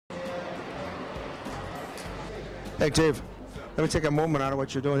Hey, Dave, let me take a moment out of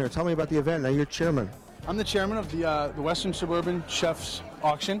what you're doing here. Tell me about the event. Now, you're chairman. I'm the chairman of the Western Suburban Chefs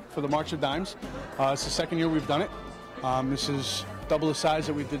Auction for the March of Dimes. It's the second year we've done it. This is double the size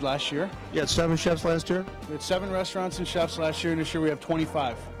that we did last year. You had 7 chefs last year? We had 7 restaurants and chefs last year, and this year we have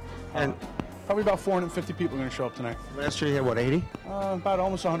 25. And probably about 450 people are going to show up tonight. Last year you had, what, 80? About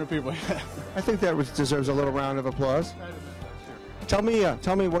almost 100 people. I think that deserves a little round of applause. Tell me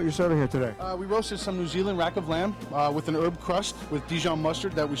what you're serving here today. We roasted some New Zealand rack of lamb with an herb crust with Dijon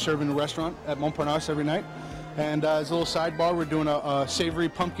mustard that we serve in the restaurant at Montparnasse every night. And as a little sidebar, we're doing a savory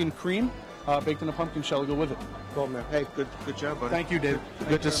pumpkin cream baked in a pumpkin shell to go with it. Cool, man. Hey, good job, buddy. Thank you, Dave.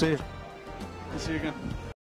 Good to see you. Good to see you again.